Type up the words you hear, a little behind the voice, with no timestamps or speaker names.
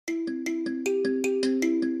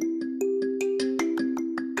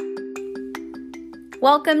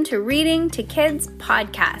Welcome to Reading to Kids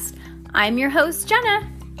podcast. I'm your host,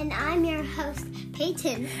 Jenna. And I'm your host,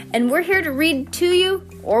 Peyton. And we're here to read to you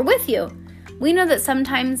or with you. We know that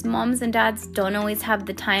sometimes moms and dads don't always have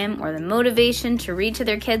the time or the motivation to read to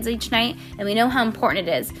their kids each night, and we know how important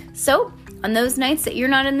it is. So, on those nights that you're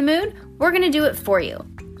not in the mood, we're going to do it for you.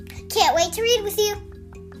 Can't wait to read with you.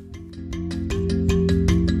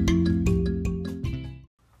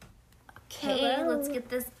 Okay, let's get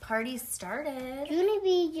this party started. Junie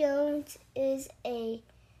B. Jones is a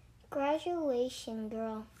graduation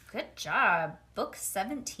girl. Good job. Book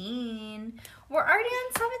 17. We're already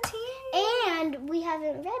on 17. And we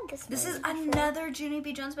haven't read this one. This is another Junie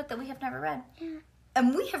B. Jones book that we have never read. Yeah.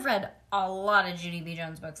 And we have read a lot of Junie B.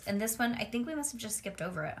 Jones books. And this one, I think we must have just skipped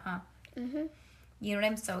over it, huh? Mm-hmm. You know what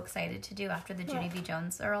I'm so excited to do after the Junie B.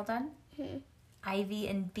 Jones are all done? Ivy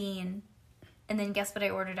and Bean. And then guess what I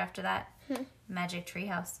ordered after that? Magic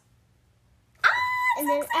Treehouse. And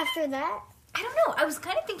then after that? I don't know. I was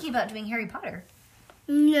kind of thinking about doing Harry Potter.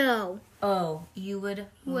 No. Oh, you would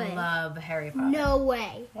love Harry Potter. No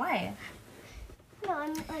way. Why? No,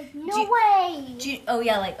 I'm like, way.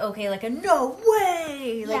 Like a no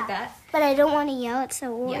way. Like that. But I don't want to yell it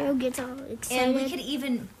so Oreo gets all excited. And we could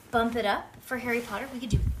even bump it up for Harry Potter. We could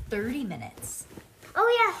do 30 minutes. Oh,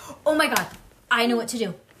 yeah. Oh, my God. I know what to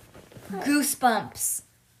do. Goosebumps.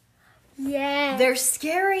 Yeah. They're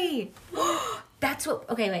scary. That's what...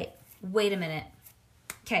 Okay, wait a minute.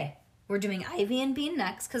 Okay, we're doing Ivy and Bean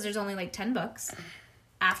next because there's only like 10 books.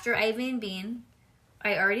 After Ivy and Bean,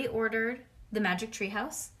 I already ordered the Magic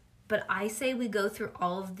Treehouse, but I say we go through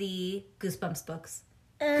all of the Goosebumps books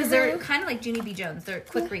because they're kind of like Junie B. Jones. They're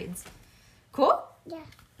quick reads. Cool? Yeah.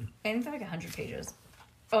 I think they're like 100 pages.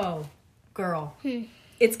 Oh, girl.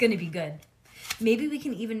 It's going to be good. Maybe we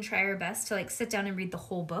can even try our best to sit down and read the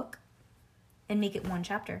whole book and make it one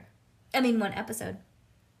episode.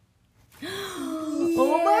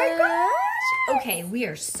 Oh my gosh! Okay, we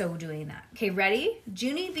are so doing that. Okay, ready?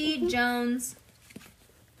 Junie B. Jones.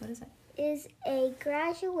 What is it? Is a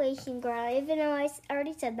graduation girl, even though I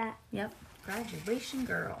already said that. Yep, graduation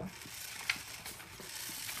girl.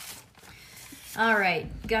 All right,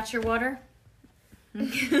 got your water?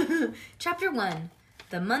 Chapter 1,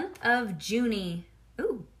 the month of Junie.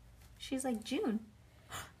 Ooh, she's like June.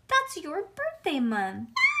 That's your birthday month.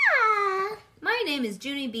 Ah. My name is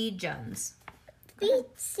Junie B. Jones. B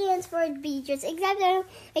stands for Beatrice. Exactly, I don't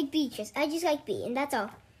like Beatrice. I just like B, and that's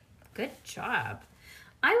all. Good job.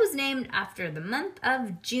 I was named after the month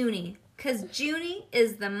of Junie, because Junie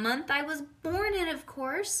is the month I was born in, of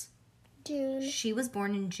course. June. She was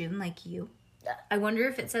born in June like you. I wonder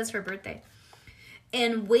if it says her birthday.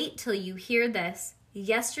 And wait till you hear this.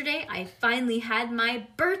 Yesterday, I finally had my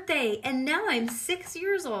birthday, and now I'm 6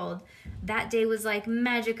 years old. That day was like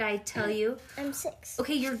magic, I tell you. I'm 6.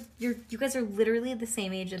 Okay, you guys are literally the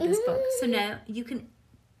same age of this book. So now you can,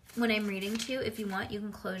 when I'm reading to you, if you want, you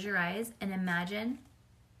can close your eyes and imagine.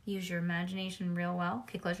 Use your imagination real well.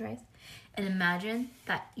 Okay, close your eyes. And imagine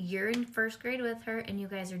that you're in first grade with her and you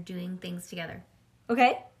guys are doing things together.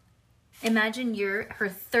 Okay? Imagine you're her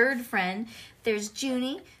third friend. There's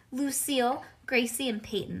Junie, Lucille, Gracie, and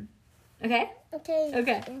Peyton. Okay?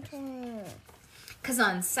 Okay. Because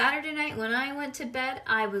on Saturday night when I went to bed,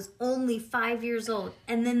 I was only 5 years old.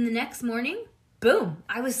 And then the next morning, boom,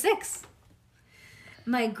 I was 6.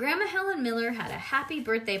 My grandma Helen Miller had a happy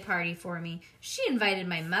birthday party for me. She invited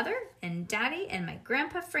my mother and daddy and my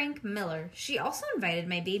grandpa Frank Miller. She also invited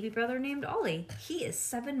my baby brother named Ollie. He is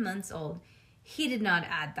 7 months old. He did not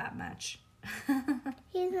add that much.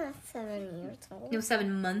 He's not 7 years old. No,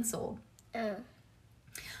 7 months old. Oh.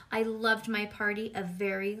 I loved my party a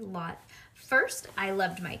very lot. First, I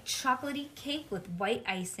loved my chocolatey cake with white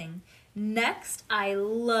icing. Next, I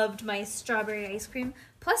loved my strawberry ice cream.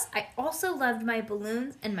 Plus, I also loved my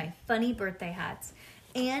balloons and my funny birthday hats.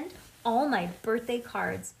 And all my birthday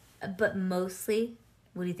cards. But mostly,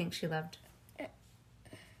 what do you think she loved?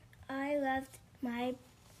 I loved my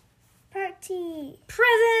party.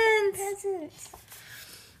 Presents!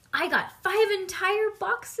 I got 5 entire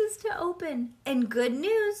boxes to open. And good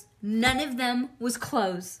news, none of them was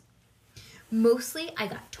clothes. Mostly, I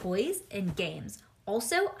got toys and games.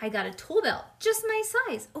 Also, I got a tool belt, just my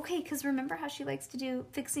size. Okay, because remember how she likes to do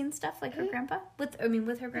fixing stuff like her grandpa? With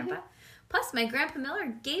her grandpa? Plus, my Grandpa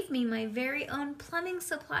Miller gave me my very own plumbing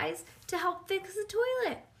supplies to help fix the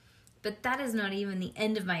toilet. But that is not even the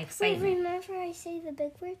end of my excitement. Wait, remember I say the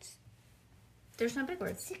big words? There's no big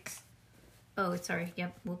words. 6. Oh, sorry.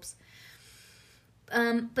 Yep, whoops.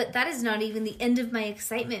 But that is not even the end of my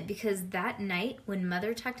excitement, because that night when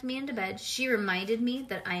Mother tucked me into bed, she reminded me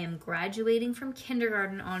that I am graduating from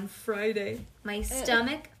kindergarten on Friday. My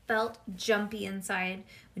stomach felt jumpy inside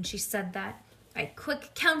when she said that. I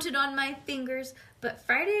quick counted on my fingers, but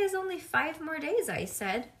Friday is only 5 more days, I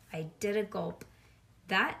said. I did a gulp.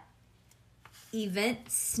 That event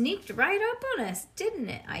sneaked right up on us, didn't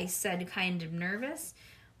it? I said, kind of nervous.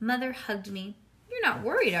 Mother hugged me. You're not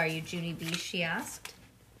worried, are you, Junie B? She asked.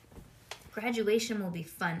 Graduation will be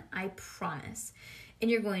fun, I promise.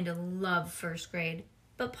 And you're going to love first grade.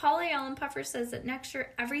 But Polly Allen Puffer says that next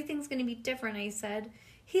year everything's going to be different, I said.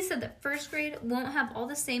 He said that first grade won't have all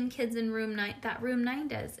the same kids in room 9 that room 9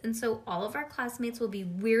 does. And so all of our classmates will be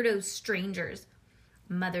weirdo strangers.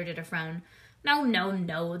 Mother did a frown.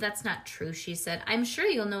 No, that's not true, she said. I'm sure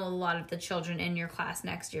you'll know a lot of the children in your class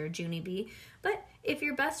next year, Junie B. But if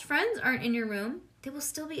your best friends aren't in your room, they will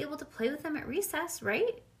still be able to play with them at recess,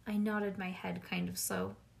 right? I nodded my head kind of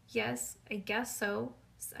slow. Yes, I guess so,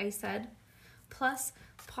 I said. Plus,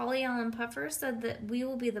 Polly Allen Puffer said that we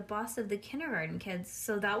will be the boss of the kindergarten kids,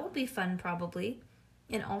 so that will be fun probably.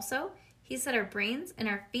 And also, he said our brains and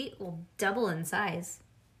our feet will double in size.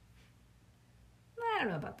 I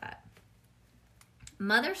don't know about that.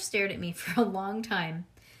 Mother stared at me for a long time.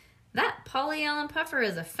 That Polly Allen Puffer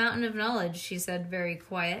is a fountain of knowledge, she said, very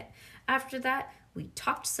quiet. After that, we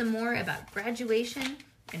talked some more about graduation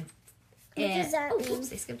and... What does that mean?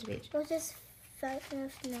 Oops, I skipped a page. What does fountain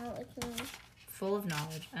of knowledge mean? Full of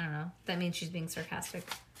knowledge. I don't know. That means she's being sarcastic.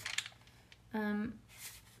 Hold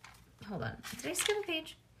on. Did I skip a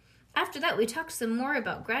page? After that, we talked some more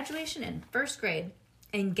about graduation and first grade.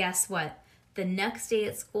 And guess what? The next day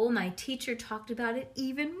at school, my teacher talked about it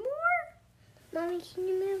even more. Mommy, can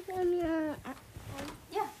you move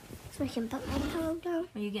Yeah. so I can put my pillow down?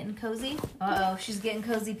 Are you getting cozy? Uh-oh, she's getting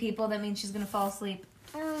cozy, people. That means she's going to fall asleep.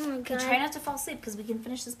 Oh my Okay, god. try not to fall asleep because we can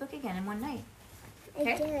finish this book again in one night. I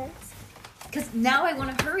guess. Because now I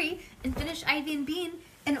want to hurry and finish Ivy and Bean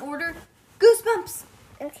and order Goosebumps.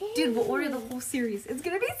 Okay. Dude, we'll order the whole series. It's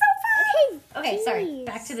going to be so fun. Okay, sorry. please.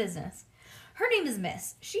 Back to business. Her name is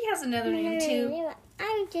Miss. She has another name, too.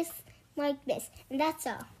 I'm just like this, and that's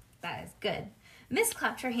all. That is good. Miss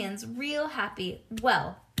clapped her hands real happy.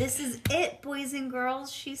 Well, this is it, boys and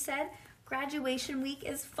girls, she said. Graduation week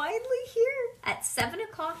is finally here. At 7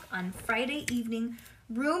 o'clock on Friday evening,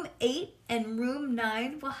 room 8 and room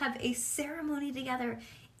 9 will have a ceremony together.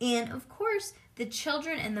 And, of course, the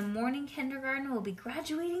children in the morning kindergarten will be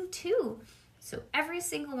graduating, too. So every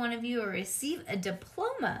single one of you will receive a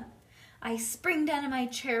diploma. I spring down in my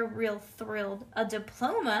chair real thrilled. A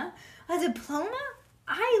diploma? A diploma?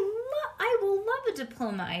 I will love a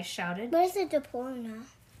diploma, I shouted. Where's the diploma?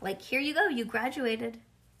 Like, here you go, you graduated.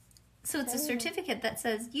 So it's a certificate that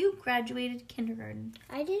says you graduated kindergarten.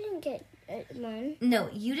 I didn't get one. No,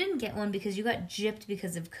 you didn't get one because you got gypped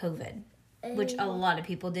because of COVID, which a lot of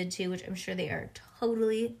people did too, which I'm sure they are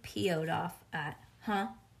totally PO'd off at. Huh?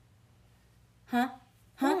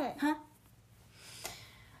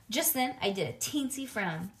 Just then, I did a teensy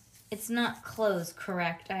frown. It's not clothes,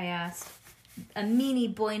 correct? I asked. A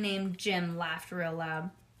meanie boy named Jim laughed real loud.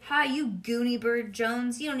 Hi, you goony bird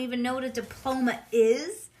Jones. You don't even know what a diploma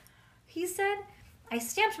is? He said. I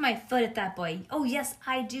stamped my foot at that boy. Oh, yes,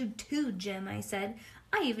 I do too, Jim, I said.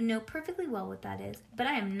 I even know perfectly well what that is, but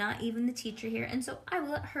I am not even the teacher here, and so I will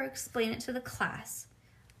let her explain it to the class.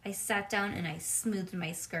 I sat down and I smoothed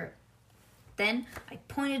my skirt. Then I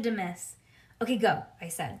pointed to Miss. Okay, go, I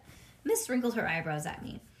said. Miss wrinkled her eyebrows at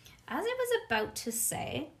me. As I was about to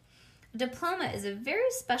say, a diploma is a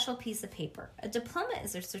very special piece of paper. A diploma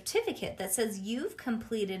is a certificate that says you've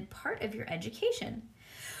completed part of your education.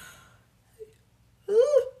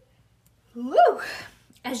 Woo!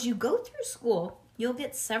 As you go through school, you'll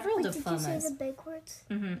get several diplomas. Did you say the big words?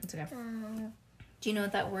 It's okay. Do you know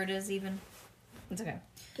what that word is even? It's okay.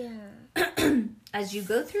 Yeah. As you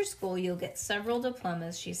go through school, you'll get several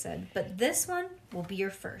diplomas, she said. But this one will be your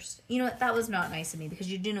first. You know what? That was not nice of me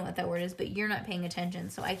because you do know what that word is, but you're not paying attention,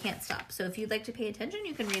 so I can't stop. So if you'd like to pay attention,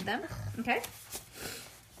 you can read them. Okay?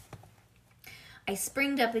 I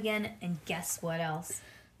springed up again, and guess what else?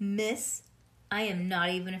 Miss, I am not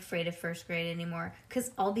even afraid of first grade anymore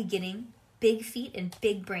because I'll be getting big feet and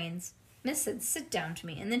big brains. Miss said, sit down to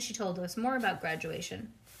me, and then she told us more about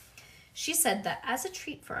graduation. She said that as a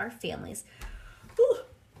treat for our families,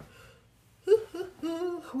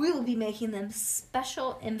 we will be making them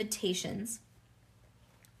special invitations.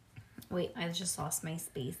 Wait, I just lost my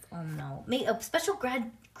space. Oh no. Special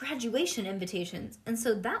graduation invitations. And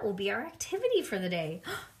so that will be our activity for the day.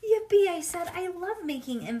 Yippee, I said. I love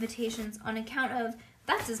making invitations on account of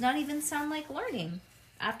That does not even sound like learning.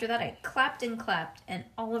 After that, I clapped and clapped, and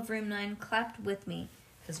all of room 9 clapped with me,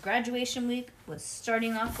 because graduation week was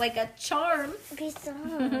starting off like a charm. Okay, stop.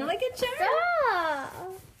 Like a charm.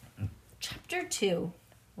 Stop. Chapter 2,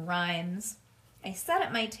 Rhymes. I sat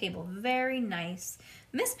at my table, very nice.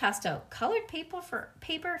 Miss passed out colored paper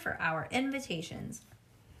for our invitations.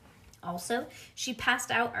 Also, she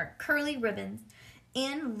passed out our curly ribbons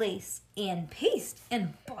and lace and paste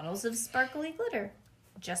and bottles of sparkly glitter.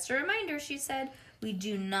 Just a reminder, she said, we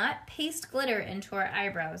do not paste glitter into our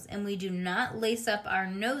eyebrows, and we do not lace up our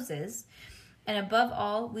noses, and above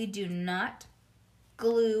all, we do not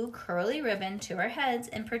glue curly ribbon to our heads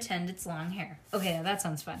and pretend it's long hair. Okay, now that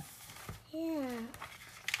sounds fun. Yeah.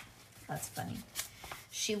 That's funny.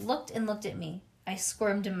 She looked and looked at me. I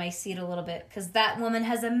squirmed in my seat a little bit, because that woman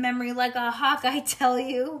has a memory like a hawk, I tell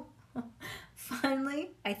you.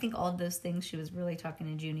 Finally, I think all of those things, she was really talking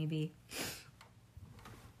to Junie B.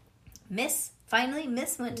 Miss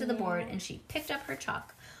went to the board and she picked up her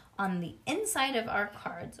chalk. On the inside of our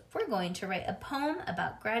cards, we're going to write a poem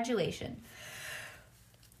about graduation.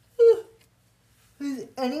 Does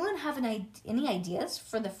anyone have any ideas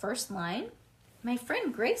for the first line? My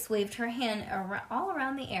friend Grace waved her hand all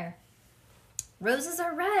around the air. Roses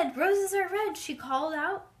are red, she called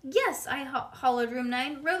out. Yes, I hollered room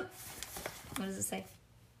 9. What does it say?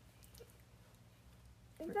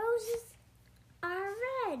 Roses are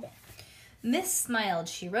red. Miss smiled.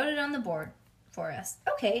 She wrote it on the board for us.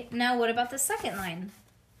 Okay, now what about the second line?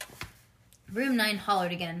 Room 9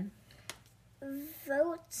 hollered again.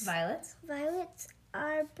 Violets. Violets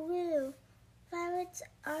are blue. Violets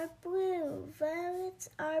are blue. Violets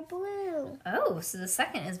are blue. Oh, so the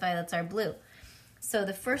second is violets are blue. So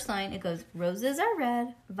the first line, it goes, roses are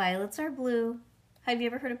red, violets are blue. Have you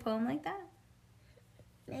ever heard a poem like that?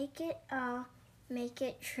 Make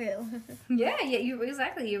it true. Yeah,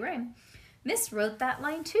 you're right. Miss wrote that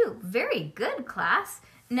line too. Very good, class.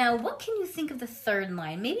 Now, what can you think of the third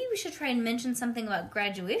line? Maybe we should try and mention something about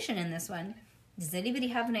graduation in this one. Does anybody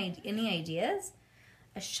have any ideas?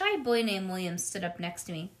 A shy boy named William stood up next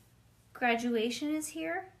to me. Graduation is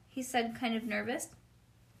here, he said, kind of nervous.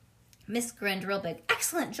 Miss grinned real big.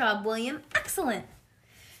 Excellent job, William. Excellent.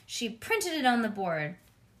 She printed it on the board.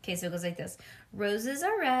 Okay, so it goes like this. Roses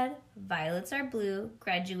are red, violets are blue,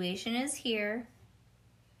 graduation is here.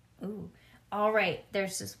 Ooh. All right,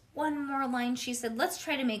 there's just one more line. She said, let's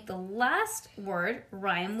try to make the last word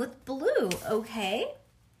rhyme with blue, okay?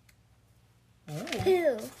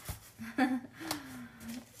 Pooh. That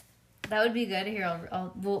would be good. Here,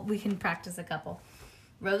 we can practice a couple.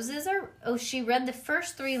 She read the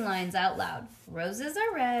first 3 lines out loud. Roses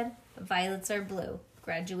are red, violets are blue.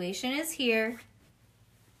 Graduation is here.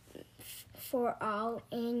 For all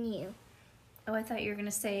and you. Oh, I thought you were going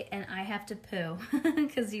to say, and I have to poo,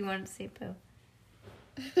 because you wanted to say poo.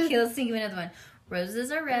 Okay, let's think of another one.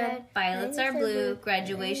 Roses are red, violets are blue,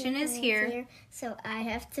 graduation is here. So I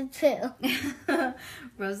have to poo.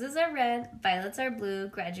 Roses are red, violets are blue,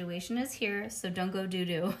 graduation is here, so don't go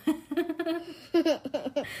doo-doo.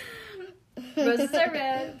 Roses are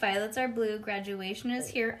red, violets are blue, graduation is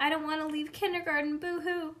here. I don't want to leave kindergarten,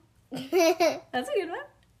 boo-hoo. That's a good one.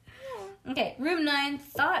 Okay, room 9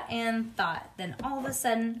 thought and thought. Then all of a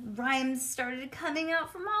sudden, rhymes started coming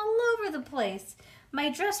out from all over the place. My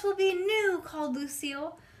dress will be new, called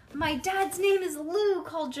Lucille. My dad's name is Lou,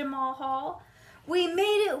 called Jamal Hall. We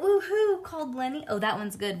made it woohoo, called Lenny. Oh, that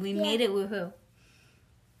one's good. We made it woohoo.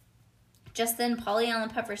 Just then, Polly Allen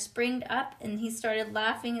Puffer springed up and he started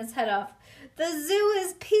laughing his head off. The zoo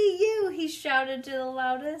is P.U., he shouted to the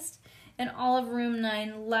loudest. And all of room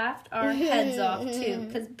 9 laughed our heads off, too,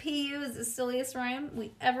 because P.U. is the silliest rhyme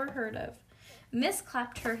we ever heard of. Miss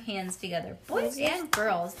clapped her hands together. Boys and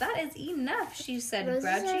girls, that is enough, she said grouchy.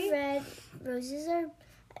 Roses are red, roses are...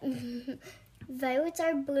 violets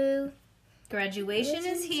are blue. Graduation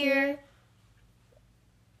is here.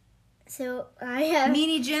 So I have...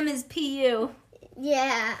 Meanie Jim is P.U.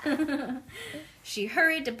 Yeah. She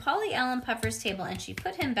hurried to Polly Allen Puffer's table and she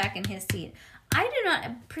put him back in his seat. I do not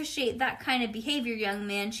appreciate that kind of behavior, young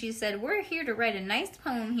man, she said. We're here to write a nice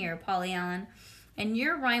poem here, Polly Allen. And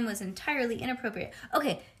your rhyme was entirely inappropriate.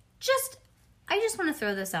 Okay, I just want to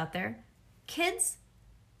throw this out there. Kids,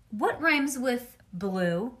 what rhymes with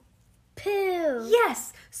blue? Pooh.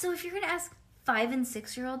 Yes. So if you're going to ask 5 and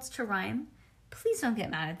 6-year-olds to rhyme, please don't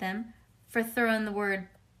get mad at them for throwing the word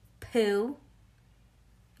poo.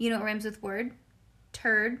 You know what rhymes with word?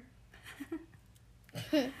 Turd.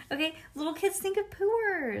 Okay, little kids think of poo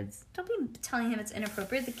words. Don't be telling him it's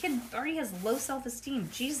inappropriate. The kid already has low self-esteem.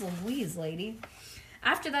 Jeez Louise, lady.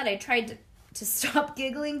 After that, I tried to stop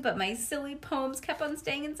giggling, but my silly poems kept on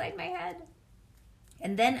staying inside my head.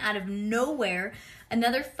 And then out of nowhere,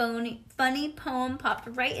 another funny poem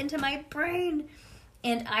popped right into my brain,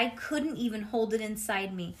 and I couldn't even hold it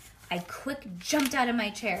inside me. I quick jumped out of my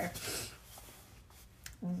chair.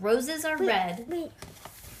 Roses are red. Wait.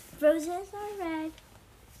 Roses are red.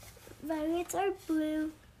 Violets are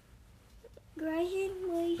blue.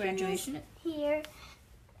 Graduation is here.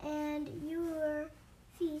 And your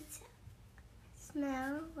feet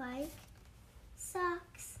smell like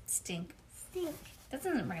socks. Stink. Stink. That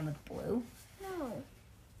doesn't rhyme with blue. No.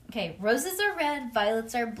 Okay, roses are red,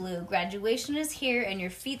 violets are blue. Graduation is here, and your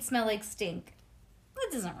feet smell like stink. That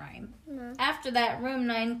doesn't rhyme. No. After that, Room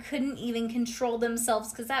 9 couldn't even control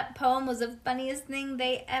themselves because that poem was the funniest thing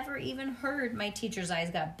they ever even heard. My teacher's eyes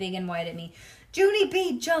got big and wide at me. Junie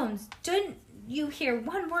B. Jones, didn't you hear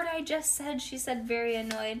one word I just said? She said, very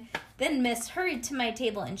annoyed. Then Miss hurried to my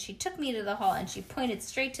table, and she took me to the hall, and she pointed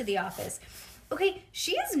straight to the office. Okay,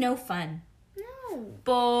 she is no fun. No.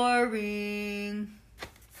 Boring.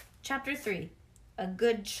 Chapter 3, A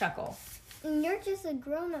Good Chuckle. And you're just a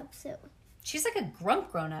grown-up, so. She's like a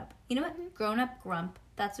grump grown-up. You know what? Mm-hmm. Grown-up grump.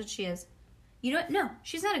 That's what she is. You know what? No,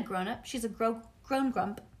 she's not a grown-up. She's a grown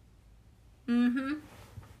grump. Mm-hmm.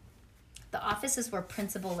 The office is where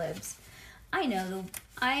Principal lives. I know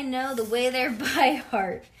the way there by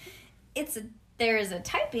heart. There is a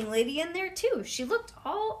typing lady in there too. She looked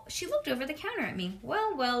over the counter at me.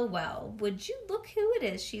 Well, would you look who it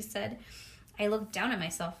is, she said. I looked down at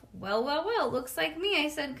myself. Well, looks like me, I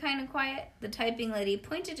said, kind of quiet. The typing lady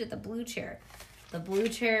pointed to the blue chair. The blue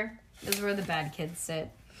chair is where the bad kids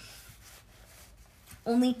sit.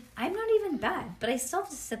 Only, I'm not even bad, but I still have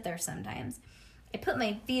to sit there sometimes. I put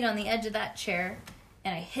my feet on the edge of that chair,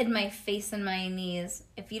 and I hid my face in my knees.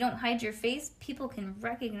 If you don't hide your face, people can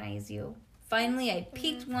recognize you. Finally, I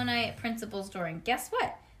peeked one eye at Principal's door, and guess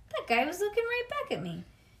what? That guy was looking right back at me.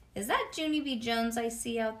 Is that Junie B. Jones I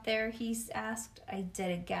see out there? He asked. I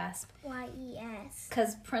did a gasp. Y-E-S.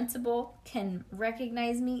 Because Principal can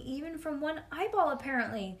recognize me even from one eyeball,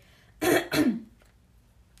 apparently.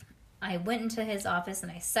 I went into his office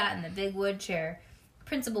and I sat in the big wood chair.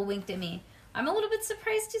 Principal winked at me. I'm a little bit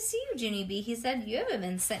surprised to see you, Junie B. He said, you haven't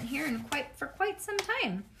been sent here for quite some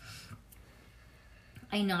time.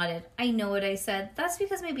 I nodded. I know what I said. That's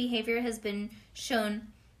because my behavior has been shown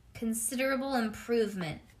considerable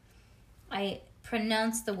improvement. I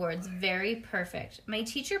pronounced the words very perfect. My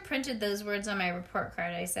teacher printed those words on my report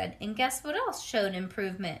card, I said. And guess what else showed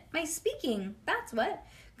improvement? My speaking. That's what.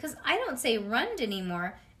 Because I don't say runned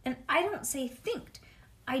anymore. And I don't say thinked.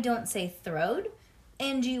 I don't say throwed.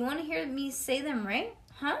 And do you want to hear me say them right?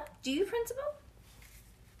 Huh? Do you, Principal?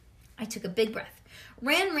 I took a big breath.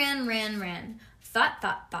 Ran. Thought.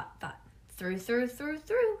 Through.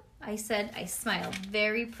 I said. I smiled,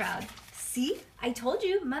 very proud. See? I told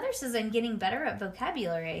you. Mother says I'm getting better at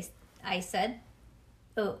vocabulary, I said.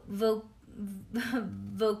 Oh,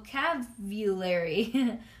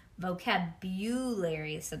 vocabulary.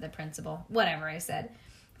 Vocabulary, said the principal. Whatever, I said.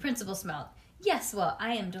 Principal smiled. Yes, well,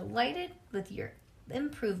 I am delighted with your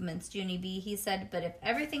improvements, Junie B., he said, but if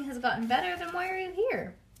everything has gotten better, then why are you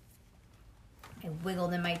here? I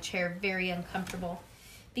wiggled in my chair, very uncomfortable.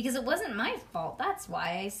 Because it wasn't my fault, that's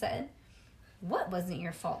why, I said. What wasn't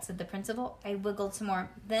your fault, said the principal. I wiggled some more.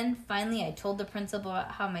 Then, finally, I told the principal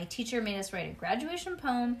about how my teacher made us write a graduation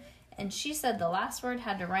poem, and she said the last word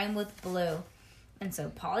had to rhyme with blue. And so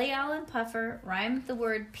Polly Allen Puffer rhymed the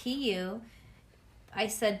word P-U. I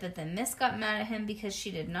said, but the miss got mad at him because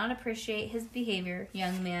she did not appreciate his behavior,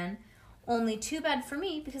 young man. Only too bad for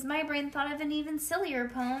me, because my brain thought of an even sillier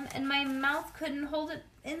poem, and my mouth couldn't hold it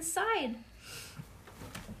inside.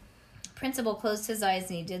 Principal closed his eyes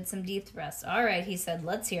and he did some deep breaths. All right, he said,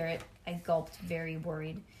 let's hear it. I gulped, very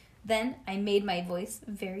worried. Then I made my voice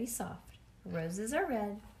very soft. Roses are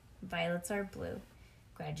red, violets are blue.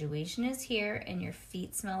 Graduation is here and your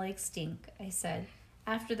feet smell like stink, I said.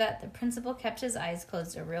 After that, the principal kept his eyes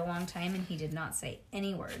closed a real long time and he did not say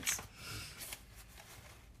any words.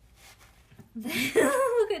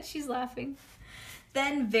 Look at, she's laughing.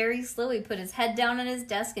 Then, very slowly, put his head down on his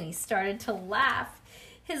desk and he started to laugh.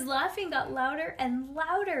 His laughing got louder and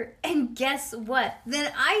louder. And guess what?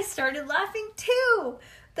 Then I started laughing too.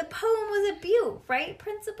 The poem was a beaut, right,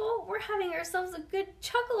 Principal? We're having ourselves a good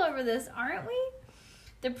chuckle over this, aren't we?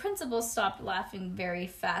 The principal stopped laughing very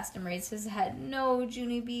fast and raised his head. No,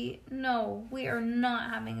 Junie B., no, we are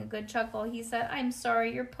not having a good chuckle, he said. I'm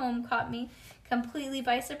sorry, your poem caught me completely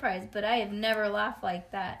by surprise, but I have never laughed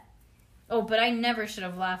like that. Oh, but I never should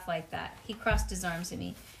have laughed like that. He crossed his arms at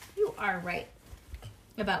me. You are right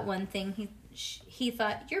about one thing, he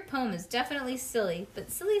thought, your poem is definitely silly,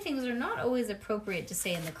 but silly things are not always appropriate to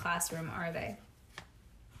say in the classroom, are they?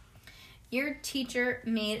 Your teacher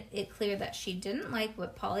made it clear that she didn't like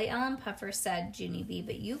what Polly Allen Puffer said, Junie B.,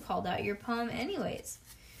 but you called out your poem anyways.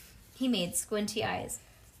 He made squinty eyes.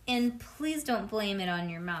 And please don't blame it on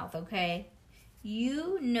your mouth, okay?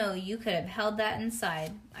 You know you could have held that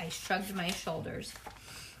inside. I shrugged my shoulders.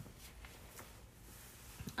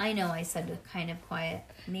 I know, I said kind of quiet.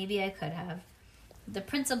 Maybe I could have. The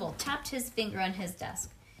principal tapped his finger on his desk.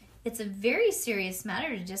 It's a very serious matter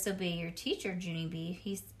to disobey your teacher, Junie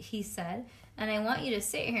B., he said, and I want you to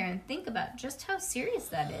sit here and think about just how serious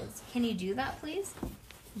that is. Can you do that, please?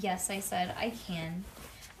 Yes, I said, I can.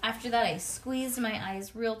 After that, I squeezed my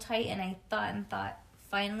eyes real tight, and I thought and thought.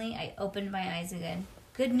 Finally, I opened my eyes again.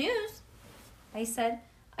 Good news, I said.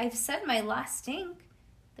 I've said my last stink.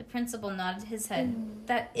 The principal nodded his head.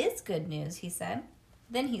 That is good news, he said.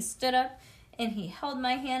 Then he stood up, and he held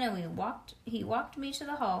my hand, and he walked me to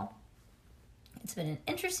the hall. It's been an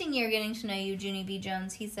interesting year getting to know you, Junie B.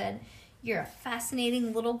 Jones, he said. You're a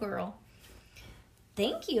fascinating little girl.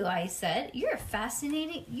 Thank you, I said. You are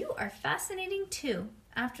fascinating too.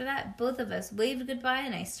 After that, both of us waved goodbye,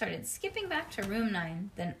 and I started skipping back to room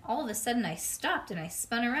 9. Then all of a sudden, I stopped, and I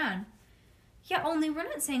spun around. Yeah, only we're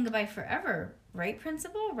not saying goodbye forever, right,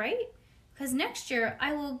 Principal, right? Because next year,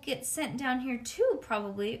 I will get sent down here too,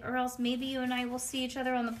 probably, or else maybe you and I will see each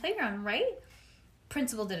other on the playground, right?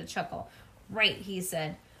 Principal did a chuckle. Right, he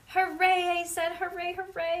said. Hooray, I said, hooray,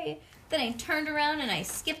 hooray. Then I turned around, and I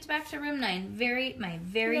skipped back to room 9, my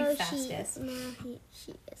very fastest.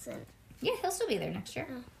 She isn't. Yeah, he'll still be there next year.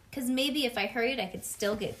 Because maybe if I hurried, I could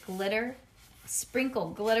still get sprinkle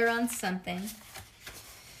glitter on something.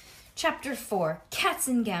 Chapter 4, Cats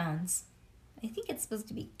and Gowns. I think it's supposed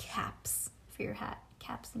to be caps for your hat.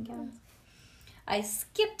 Caps and gowns. I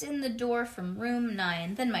skipped in the door from room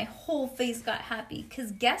 9. Then my whole face got happy,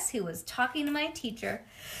 because guess who was talking to my teacher?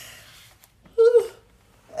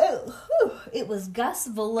 It was Gus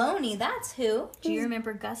Vallone, that's who. Do you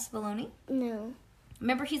remember Gus Vallone? No.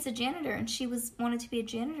 Remember, he's a janitor, and she wanted to be a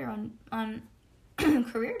janitor on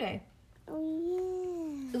career day. Oh,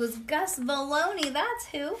 yeah. It was Gus Vallone, that's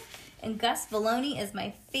who. And Gus Vallone is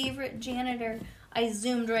my favorite janitor. I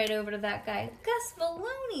zoomed right over to that guy. Gus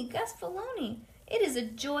Vallone. It is a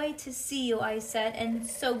joy to see you, I said. And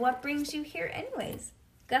so what brings you here anyways?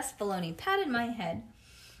 Gus Vallone patted my head.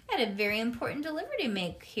 I had a very important delivery to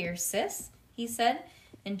make here, sis, he said.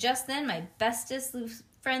 And just then my bestest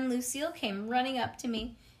friend Lucille came running up to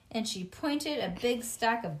me, and she pointed a big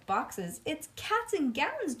stack of boxes. It's cats and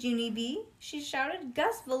gowns, Junie B., she shouted.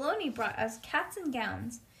 Gus Vallone brought us cats and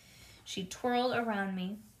gowns. She twirled around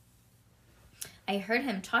me. I heard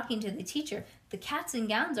him talking to the teacher. The cats and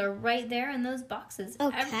gowns are right there in those boxes.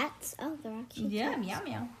 Oh, cats? Oh, they're actually yeah, cats. meow,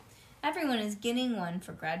 meow. Everyone is getting one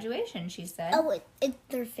for graduation, she said. Oh,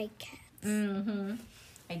 they're fake cats. Mm-hmm.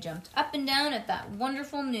 I jumped up and down at that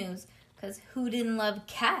wonderful news, because who didn't love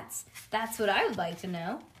cats? That's what I would like to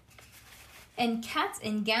know. And cats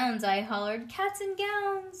and gowns, I hollered. Cats and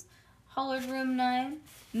gowns, hollered room 9.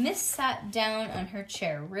 Miss sat down on her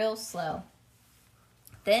chair real slow.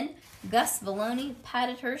 Then Gus Vallone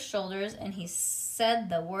patted her shoulders, and he said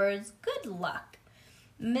the words, good luck.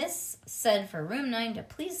 Miss said for room 9 to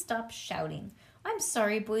please stop shouting. I'm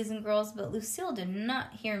sorry, boys and girls, but Lucille did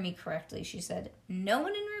not hear me correctly, she said. No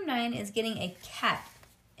one in room 9 is getting a cat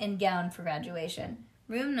and gown for graduation.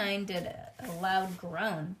 Room 9 did a loud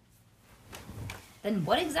groan. Then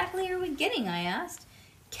what exactly are we getting, I asked.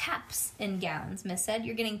 Caps and gowns, Miss said.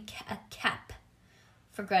 You're getting a cap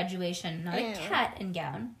for graduation, not a cat and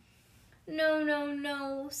gown.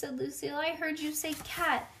 No, said Lucille. I heard you say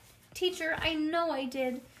cat. Teacher, I know I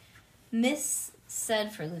did. Miss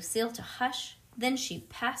said for Lucille to hush. Then she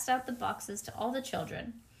passed out the boxes to all the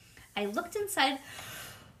children. I looked inside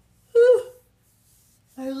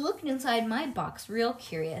my box real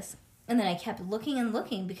curious. And then I kept looking and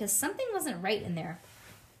looking because something wasn't right in there.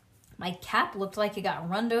 My cap looked like it got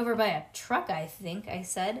run over by a truck, I think, I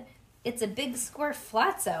said. It's a big square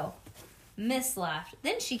flatzo. Miss laughed.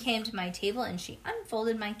 Then she came to my table and she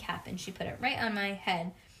unfolded my cap and she put it right on my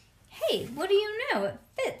head. Hey, what do you know? It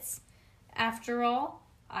fits. After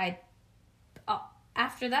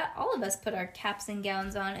that, all of us put our caps and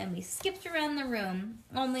gowns on and we skipped around the room.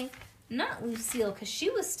 Only not Lucille, because she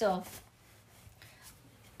was still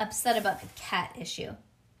upset about the cat issue.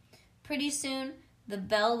 Pretty soon, the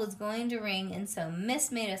bell was going to ring, and so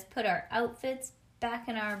Miss made us put our outfits back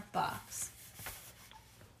in our box.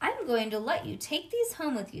 I'm going to let you take these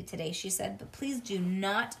home with you today, she said, but please do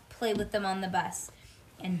not play with them on the bus,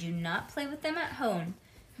 and do not play with them at home.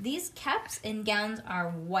 These caps and gowns are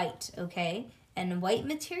white, okay? And white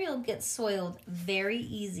material gets soiled very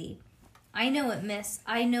easy. I know it, miss.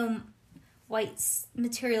 I know white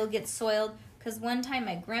material gets soiled because one time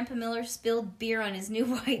my Grandpa Miller spilled beer on his new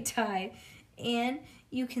white tie. And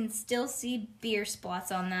you can still see beer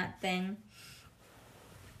spots on that thing.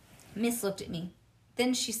 Miss looked at me.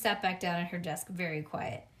 Then she sat back down at her desk very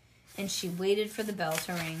quiet. And she waited for the bell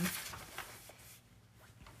to ring.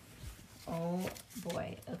 Oh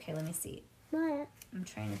boy. Okay, let me see. What? I'm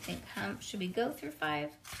trying to think. Should we go through 5?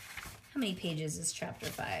 How many pages is chapter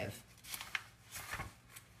 5?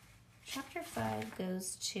 Chapter 5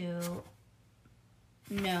 goes to...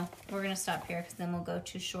 No, we're going to stop here because then we'll go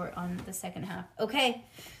too short on the second half. Okay,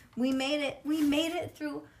 we made it. We made it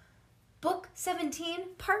through book 17,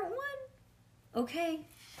 part 1. Okay.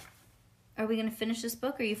 Are we going to finish this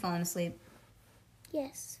book or are you falling asleep?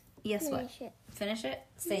 Yes. Yes, Finish what? it. Finish it?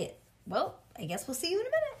 Say it. Well, I guess we'll see you in a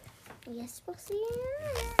minute. Yes, we'll see you in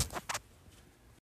a minute.